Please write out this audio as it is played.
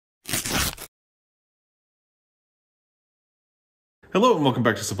Hello and welcome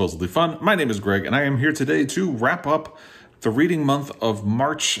back to Supposedly Fun. My name is Greg and I am here today to wrap up the reading month of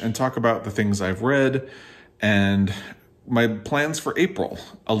March and talk about the things I've read and my plans for April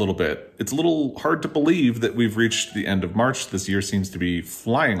a little bit. It's a little hard to believe that we've reached the end of March. This year seems to be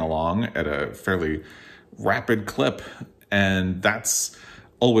flying along at a fairly rapid clip, and that's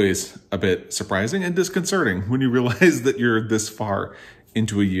always a bit surprising and disconcerting when you realize that you're this far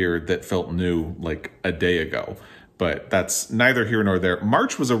into a year that felt new like a day ago. But that's neither here nor there.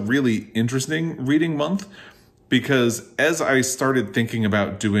 March was a really interesting reading month because as I started thinking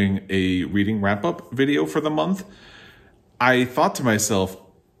about doing a reading wrap-up video for the month, I thought to myself,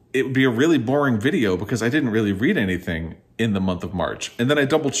 it would be a really boring video because I didn't really read anything in the month of March. And then I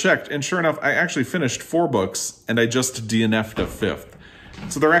double-checked, and sure enough, I actually finished 4 books, and I just DNF'd a 5th.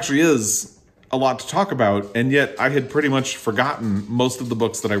 So there actually is a lot to talk about, and yet I had pretty much forgotten most of the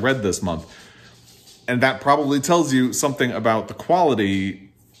books that I read this month. And that probably tells you something about the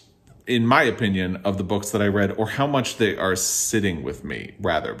quality, in my opinion, of the books that I read, or how much they are sitting with me,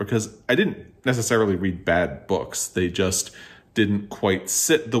 rather. Because I didn't necessarily read bad books. They just didn't quite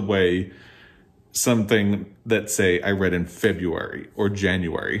sit the way something that, say, I read in February or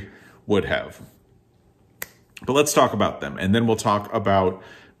January would have. But let's talk about them. And then we'll talk about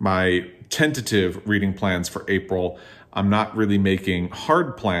my tentative reading plans for April. I'm not really making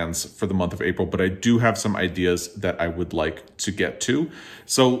hard plans for the month of April, but I do have some ideas that I would like to get to.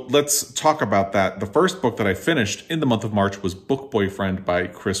 So let's talk about that. The first book that I finished in the month of March was Book Boyfriend by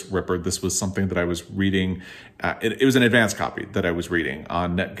Kris. This was something that I was reading. It was an advanced copy that I was reading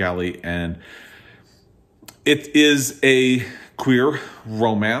on NetGalley, and it is a queer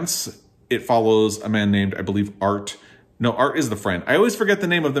romance. It follows a man named, I believe, Art. No, Art is the friend. I always forget the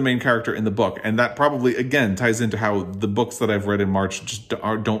name of the main character in the book, and that probably, again, ties into how the books that I've read in March just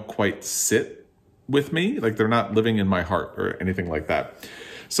don't quite sit with me. Like, they're not living in my heart or anything like that.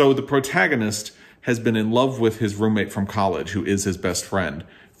 So the protagonist has been in love with his roommate from college, who is his best friend,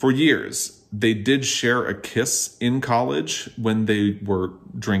 for years. They did share a kiss in college when they were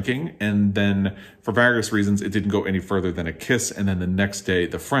drinking, and then for various reasons, it didn't go any further than a kiss. And then the next day,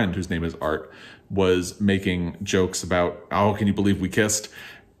 the friend, whose name is Art, was making jokes about, oh, can you believe we kissed?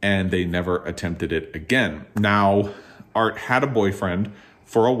 And they never attempted it again. Now, Art had a boyfriend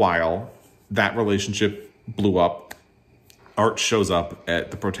for a while. That relationship blew up. Art shows up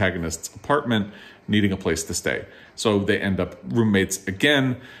at the protagonist's apartment needing a place to stay. So they end up roommates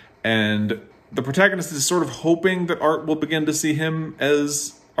again. And the protagonist is sort of hoping that Art will begin to see him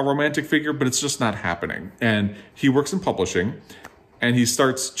as a romantic figure, but it's just not happening. And he works in publishing, and he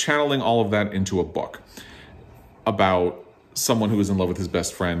starts channeling all of that into a book about someone who is in love with his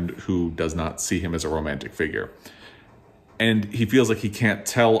best friend who does not see him as a romantic figure. And he feels like he can't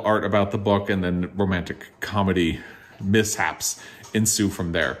tell Art about the book, and then romantic comedy mishaps ensue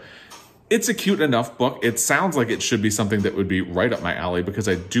from there. It's a cute enough book. It sounds like it should be something that would be right up my alley because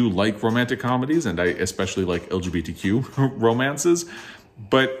I do like romantic comedies, and I especially like LGBTQ romances,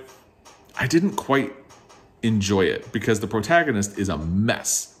 but I didn't quite enjoy it because the protagonist is a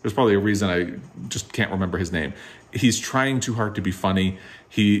mess. There's probably a reason I just can't remember his name. He's trying too hard to be funny.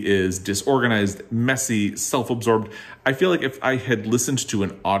 He is disorganized, messy, self-absorbed. I feel like if I had listened to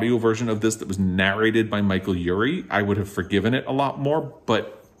an audio version of this that was narrated by Michael Urie, I would have forgiven it a lot more.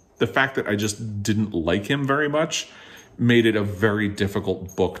 But the fact that I just didn't like him very much made it a very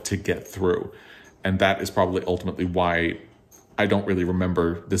difficult book to get through. And that is probably ultimately why I don't really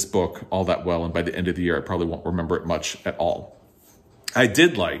remember this book all that well, and by the end of the year, I probably won't remember it much at all. I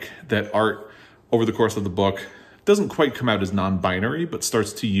did like that Art, over the course of the book, doesn't quite come out as non-binary, but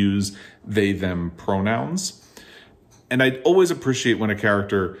starts to use they, them pronouns. And I always appreciate when a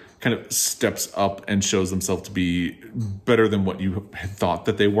character kind of steps up and shows themselves to be better than what you had thought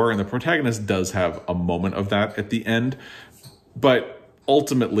that they were, and the protagonist does have a moment of that at the end. But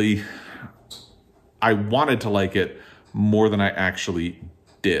ultimately, I wanted to like it more than I actually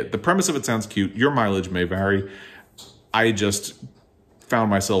did. The premise of it sounds cute. Your mileage may vary. I just found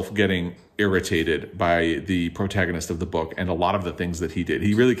myself getting irritated by the protagonist of the book and a lot of the things that he did.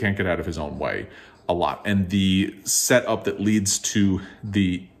 He really can't get out of his own way a lot. And the setup that leads to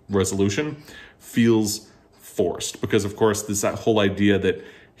the resolution feels forced because, of course, there's that whole idea that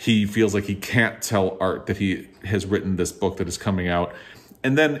he feels like he can't tell Art that he has written this book that is coming out.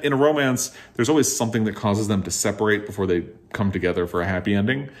 And then in a romance, there's always something that causes them to separate before they come together for a happy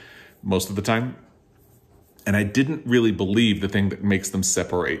ending, most of the time. And I didn't really believe the thing that makes them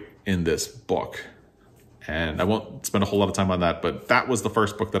separate in this book. And I won't spend a whole lot of time on that, but that was the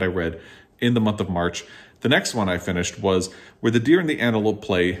first book that I read in the month of March. The next one I finished was Where the Deer and the Antelope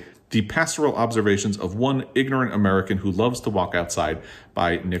Play The Pastoral Observations of One Ignorant American Who Loves to Walk Outside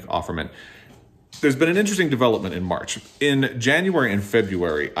by Nick Offerman. There's been an interesting development in March. In January and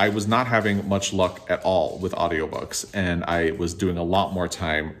February, I was not having much luck at all with audiobooks, and I was doing a lot more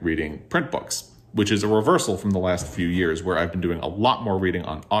time reading print books, which is a reversal from the last few years where I've been doing a lot more reading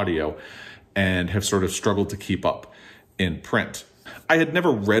on audio and have sort of struggled to keep up in print. I had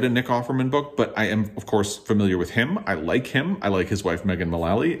never read a Nick Offerman book, but I am, of course, familiar with him. I like him. I like his wife, Megan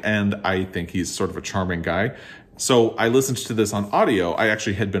Mullally, and I think he's sort of a charming guy. So I listened to this on audio. I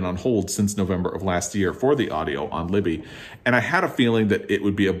actually had been on hold since November of last year for the audio on Libby. And I had a feeling that it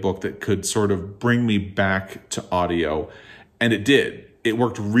would be a book that could sort of bring me back to audio. And it did. It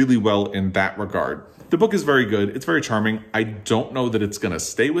worked really well in that regard. The book is very good. It's very charming. I don't know that it's going to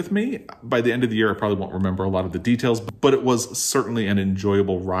stay with me. By the end of the year, I probably won't remember a lot of the details, but it was certainly an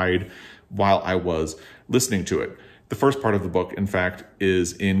enjoyable ride while I was listening to it. The first part of the book, in fact,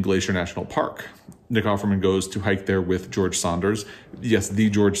 is in Glacier National Park. Nick Offerman goes to hike there with George Saunders. Yes, the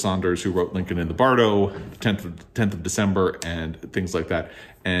George Saunders who wrote Lincoln in the Bardo, 10th of December, and things like that,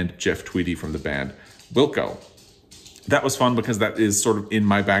 and Jeff Tweedy from the band Wilco. That was fun because that is sort of in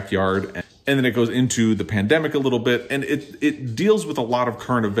my backyard. And then it goes into the pandemic a little bit, and it deals with a lot of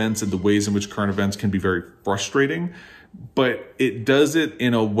current events and the ways in which current events can be very frustrating, but it does it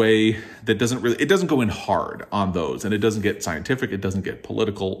in a way that it doesn't go in hard on those, and it doesn't get scientific, it doesn't get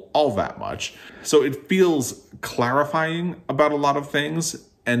political all that much. So it feels clarifying about a lot of things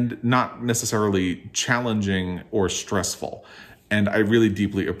and not necessarily challenging or stressful. And I really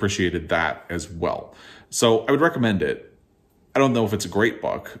deeply appreciated that as well. So I would recommend it. I don't know if it's a great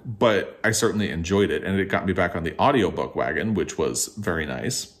book, but I certainly enjoyed it, and it got me back on the audiobook wagon, which was very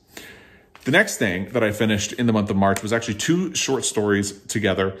nice. The next thing that I finished in the month of March was actually 2 short stories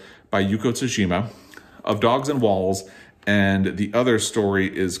together by Yūko Tsushima, Of Dogs and Walls, and the other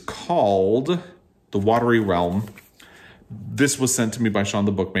story is called The Watery Realm. This was sent to me by Sean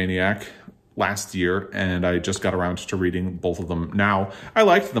the Book Maniac last year, and I just got around to reading both of them now. I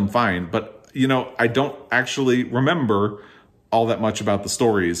liked them fine, but you know, I don't actually remember all that much about the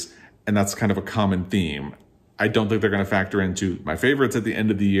stories, and that's kind of a common theme. I don't think they're going to factor into my favorites at the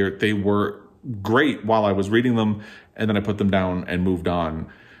end of the year. They were great while I was reading them, and then I put them down and moved on,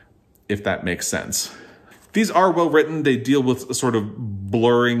 if that makes sense. These are well written. They deal with a sort of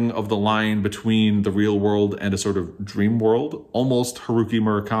blurring of the line between the real world and a sort of dream world, almost Haruki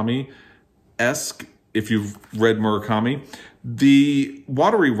Murakami-esque, if you've read Murakami. The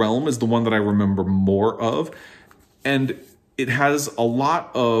Watery Realm is the one that I remember more of, and it has a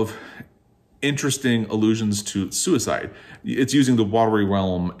lot of interesting allusions to suicide. It's using the Watery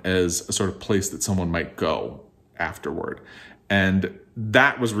Realm as a sort of place that someone might go afterward. And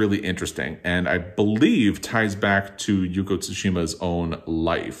that was really interesting, and I believe ties back to Yūko Tsushima's own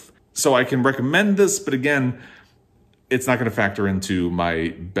life. So I can recommend this, but again, it's not going to factor into my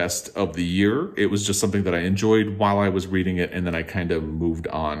best of the year. It was just something that I enjoyed while I was reading it, and then I kind of moved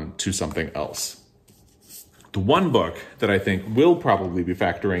on to something else. The one book that I think will probably be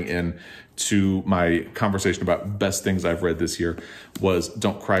factoring in to my conversation about best things I've read this year was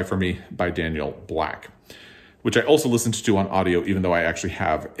Don't Cry For Me by Daniel Black, which I also listened to on audio, even though I actually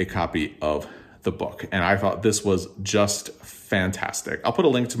have a copy of the book. And I thought this was just fantastic. I'll put a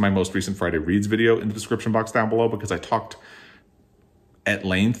link to my most recent Friday Reads video in the description box down below because I talked at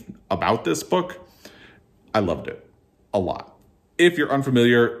length about this book. I loved it a lot. If you're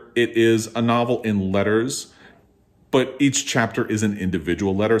unfamiliar, it is a novel in letters, but each chapter is an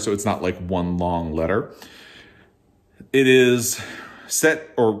individual letter, so it's not like one long letter. It is set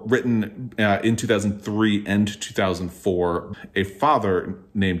or written in 2003 and 2004. A father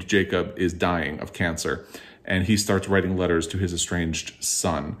named Jacob is dying of cancer, and he starts writing letters to his estranged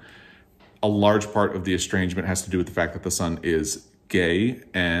son. A large part of the estrangement has to do with the fact that the son is gay,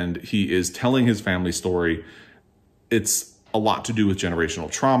 and he is telling his family story. It's a lot to do with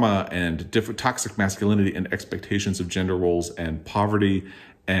generational trauma and different toxic masculinity and expectations of gender roles and poverty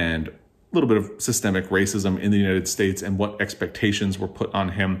and a little bit of systemic racism in the United States and what expectations were put on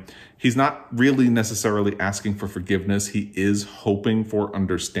him. He's not really necessarily asking for forgiveness. He is hoping for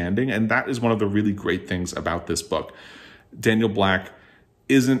understanding. And that is one of the really great things about this book. Daniel Black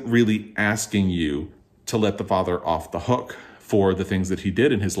isn't really asking you to let the father off the hook for the things that he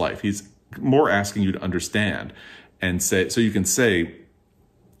did in his life. He's more asking you to understand and say, so you can say,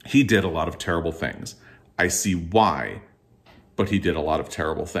 he did a lot of terrible things. I see why, but he did a lot of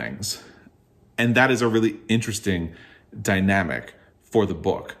terrible things. And that is a really interesting dynamic for the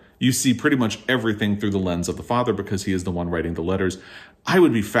book. You see pretty much everything through the lens of the father because he is the one writing the letters. I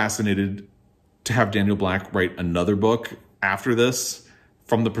would be fascinated to have Daniel Black write another book after this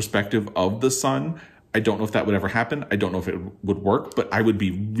from the perspective of the son. I don't know if that would ever happen. I don't know if it would work, but I would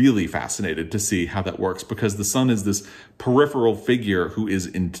be really fascinated to see how that works, because the son is this peripheral figure who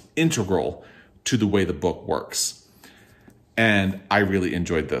is integral to the way the book works. And I really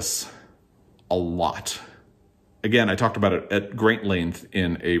enjoyed this a lot. Again, I talked about it at great length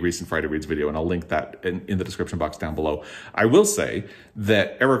in a recent Friday Reads video, and I'll link that in the description box down below. I will say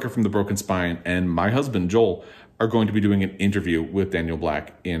that Erica from The Broken Spine and my husband, Joel, are going to be doing an interview with Daniel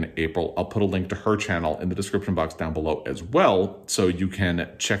Black in April. I'll put a link to her channel in the description box down below as well, so you can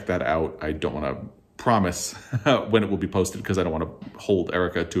check that out. I don't want to promise when it will be posted because I don't want to hold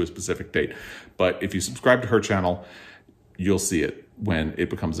Erica to a specific date. But if you subscribe to her channel, you'll see it when it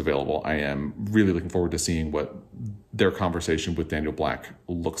becomes available. I am really looking forward to seeing what their conversation with Daniel Black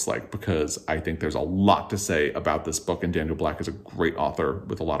looks like, because I think there's a lot to say about this book, and Daniel Black is a great author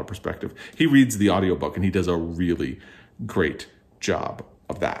with a lot of perspective. He reads the audiobook and he does a really great job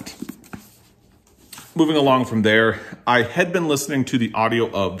of that. Moving along from there, I had been listening to the audio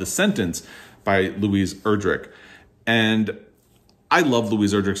of The Sentence by Louise Erdrich, and I love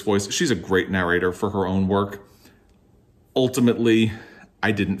Louise Erdrich's voice. She's a great narrator for her own work. Ultimately,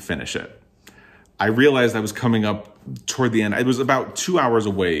 I didn't finish it. I realized I was coming up toward the end. I was about 2 hours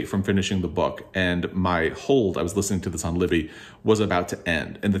away from finishing the book, and my hold, I was listening to this on Libby, was about to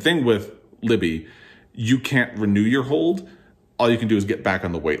end. And the thing with Libby, you can't renew your hold. All you can do is get back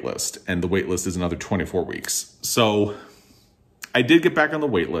on the wait list, and the wait list is another 24 weeks. So I did get back on the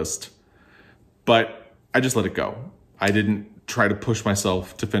wait list, but I just let it go. I didn't try to push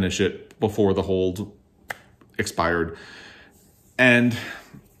myself to finish it before the hold expired. And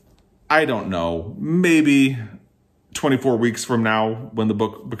I don't know, maybe 24 weeks from now, when the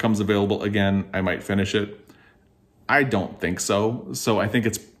book becomes available again, I might finish it. I don't think so. So I think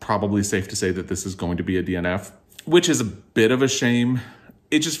it's probably safe to say that this is going to be a DNF, which is a bit of a shame.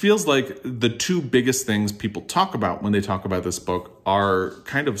 It just feels like the two biggest things people talk about when they talk about this book are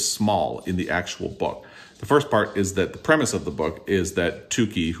kind of small in the actual book. The first part is that the premise of the book is that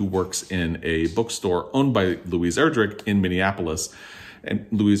Tukey, who works in a bookstore owned by Louise Erdrich in Minneapolis, and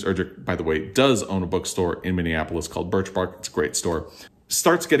Louise Erdrich, by the way, does own a bookstore in Minneapolis called Birch Bark, it's a great store,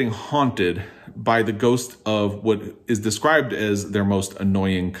 starts getting haunted by the ghost of what is described as their most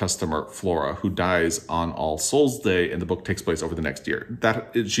annoying customer, Flora, who dies on All Souls Day, and the book takes place over the next year.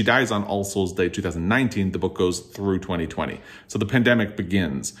 She dies on All Souls Day 2019, the book goes through 2020. So the pandemic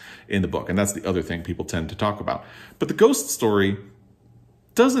begins in the book, and that's the other thing people tend to talk about. But the ghost story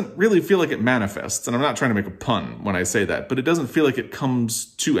doesn't really feel like it manifests, and I'm not trying to make a pun when I say that, but it doesn't feel like it comes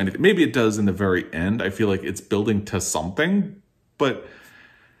to anything. Maybe it does in the very end. I feel like it's building to something, but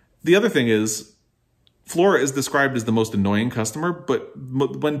the other thing is, Flora is described as the most annoying customer, but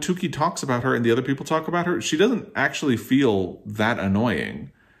when Tukey talks about her and the other people talk about her, she doesn't actually feel that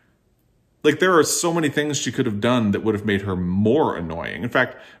annoying. Like, there are so many things she could have done that would have made her more annoying. In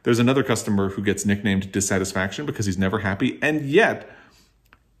fact, there's another customer who gets nicknamed Dissatisfaction because he's never happy, and yet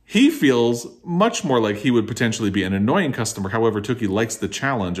he feels much more like he would potentially be an annoying customer. However, Tukey likes the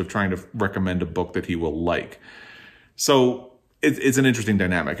challenge of trying to recommend a book that he will like. So it's an interesting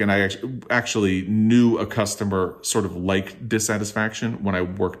dynamic, and I actually knew a customer sort of like Dissatisfaction when I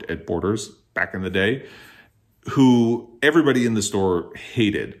worked at Borders back in the day, who everybody in the store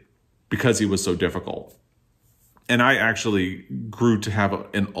hated because he was so difficult. And I actually grew to have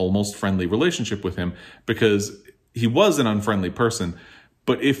an almost friendly relationship with him because he was an unfriendly person,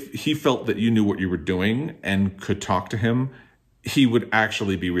 but if he felt that you knew what you were doing and could talk to him, he would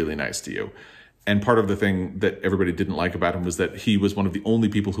actually be really nice to you. And part of the thing that everybody didn't like about him was that he was one of the only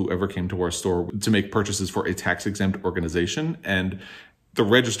people who ever came to our store to make purchases for a tax-exempt organization. And the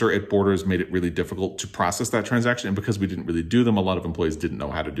register at Borders made it really difficult to process that transaction. And because we didn't really do them, a lot of employees didn't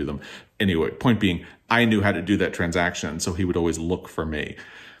know how to do them. Anyway, point being, I knew how to do that transaction, so he would always look for me.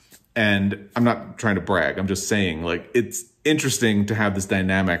 And I'm not trying to brag. I'm just saying, like, it's interesting to have this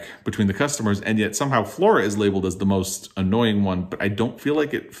dynamic between the customers, and yet somehow Flora is labeled as the most annoying one, but I don't feel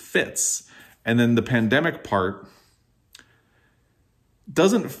like it fits. And then the pandemic part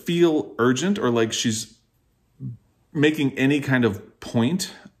doesn't feel urgent or like she's making any kind of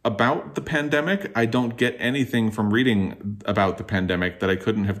point about the pandemic. I don't get anything from reading about the pandemic that I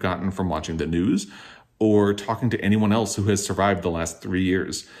couldn't have gotten from watching the news or talking to anyone else who has survived the last 3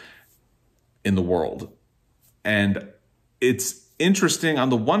 years in the world. And it's interesting on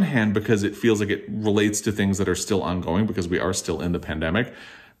the one hand because it feels like it relates to things that are still ongoing because we are still in the pandemic,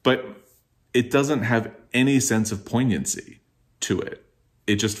 but it doesn't have any sense of poignancy to it.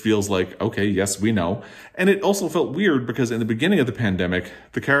 It just feels like, okay, yes, we know. And it also felt weird because in the beginning of the pandemic,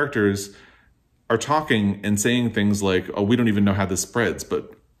 the characters are talking and saying things like, oh, we don't even know how this spreads.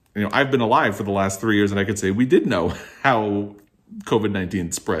 But, you know, I've been alive for the last 3 years, and I could say we did know how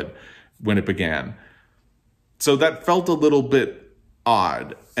COVID-19 spread when it began. So that felt a little bit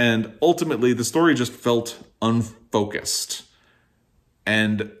odd. And ultimately, the story just felt unfocused.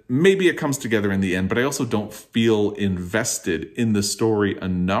 And maybe it comes together in the end, but I also don't feel invested in the story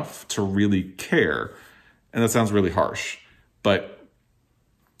enough to really care. And that sounds really harsh, but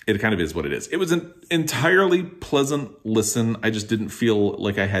it kind of is what it is. It was an entirely pleasant listen. I just didn't feel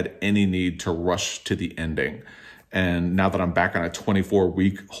like I had any need to rush to the ending. And now that I'm back on a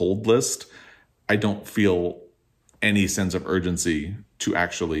 24-week hold list, I don't feel any sense of urgency to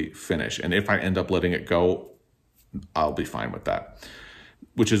actually finish. And if I end up letting it go, I'll be fine with that.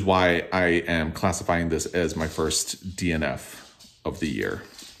 Which is why I am classifying this as my first DNF of the year.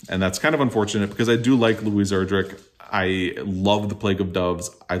 And that's kind of unfortunate because I do like Louise Erdrich. I love The Plague of Doves.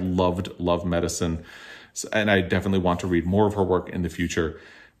 I loved Love Medicine. And I definitely want to read more of her work in the future.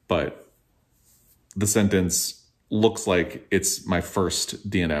 But the sentence looks like it's my first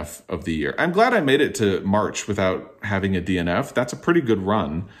DNF of the year. I'm glad I made it to March without having a DNF. That's a pretty good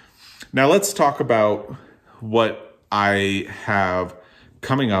run. Now let's talk about what I have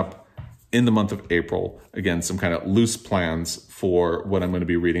coming up in the month of April. Again, some kind of loose plans for what I'm going to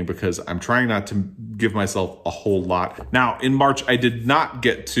be reading because I'm trying not to give myself a whole lot. Now, in March, I did not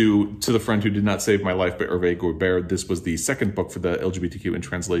get to The Friend Who Did Not Save My Life by Hervé Guibert. This was the second book for the LGBTQ in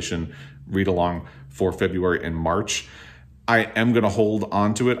Translation read-along for February and March. I am going to hold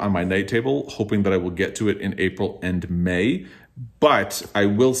on to it on my night table, hoping that I will get to it in April and May. But I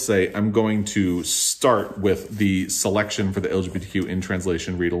will say I'm going to start with the selection for the LGBTQ in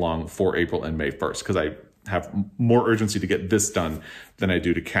Translation read-along for April and May first, because I have more urgency to get this done than I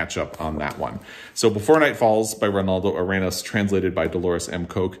do to catch up on that one. So Before Night Falls by Ronaldo Arenas, translated by Dolores M.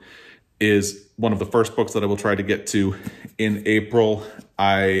 Koch, is one of the first books that I will try to get to in April.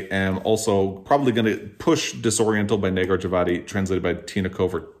 I am also probably going to push Disoriental by Negar Javadi, translated by Tina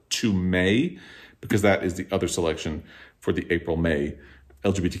Cover, to May, because that is the other selection for the April-May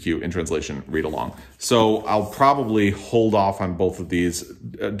LGBTQ in Translation read-along. So I'll probably hold off on both of these.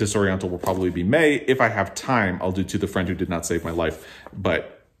 Disoriental will probably be May. If I have time, I'll do To the Friend Who Did Not Save My Life.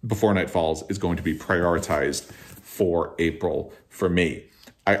 But Before Night Falls is going to be prioritized for April for me.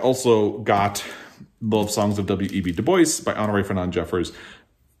 I also got Love Songs of W.E.B. Du Bois by Honoré Fernand Jeffers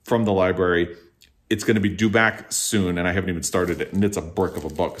from the library. It's going to be due back soon, and I haven't even started it, and it's a brick of a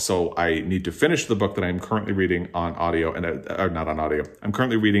book. So I need to finish the book that I'm currently reading on audio, and not on audio. I'm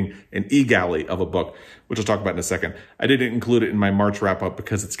currently reading an e-galley of a book, which I'll talk about in a second. I didn't include it in my March wrap-up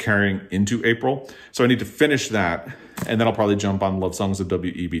because it's carrying into April. So I need to finish that, and then I'll probably jump on Love Songs of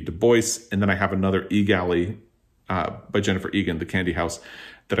W.E.B. Du Bois, and then I have another e-galley by Jennifer Egan, The Candy House,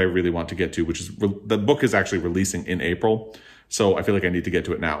 that I really want to get to, which is, the book is actually releasing in April. So I feel like I need to get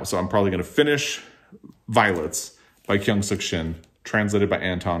to it now. So I'm probably going to finish Violets by Kyung-Sook Shin, translated by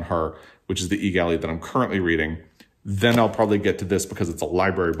Anton, which is the e-galley that I'm currently reading. Then I'll probably get to this because it's a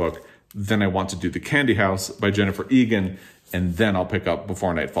library book. Then I want to do The Candy House by Jennifer Egan, and then I'll pick up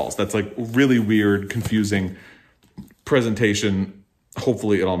Before Night Falls. That's like really weird, confusing presentation.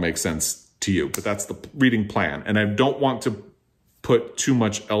 Hopefully it all makes sense to you, but that's the reading plan. And I don't want to put too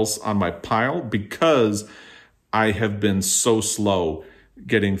much else on my pile because I have been so slow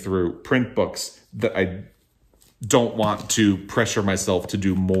getting through print books that I don't want to pressure myself to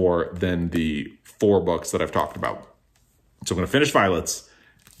do more than the 4 books that I've talked about. So I'm going to finish Violets,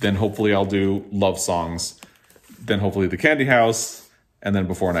 then hopefully I'll do Love Songs, then hopefully The Candy House, and then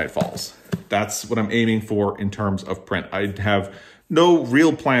Before Night Falls. That's what I'm aiming for in terms of print. I have no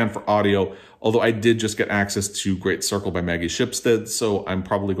real plan for audio, although I did just get access to Great Circle by Maggie Shipstead, so I'm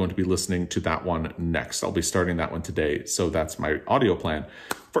probably going to be listening to that one next. I'll be starting that one today, so that's my audio plan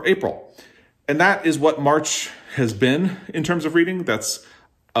for April. And that is what March has been in terms of reading. That's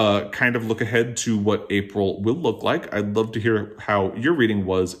a kind of look ahead to what April will look like. I'd love to hear how your reading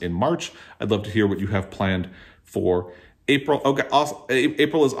was in March. I'd love to hear what you have planned for April. Okay,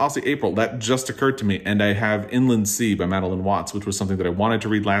 April is Aussie April. That just occurred to me. And I have Inland Sea by Madeline Watts, which was something that I wanted to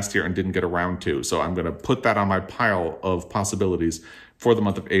read last year and didn't get around to. So I'm going to put that on my pile of possibilities for the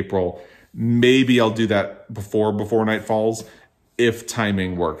month of April. Maybe I'll do that before Night Falls if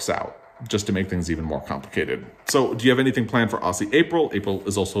timing works out, just to make things even more complicated. So do you have anything planned for Aussie April? April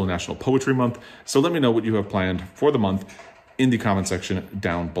is also National Poetry Month. So let me know what you have planned for the month in the comment section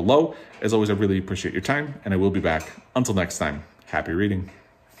down below. As always, I really appreciate your time, and I will be back. Until next time, happy reading.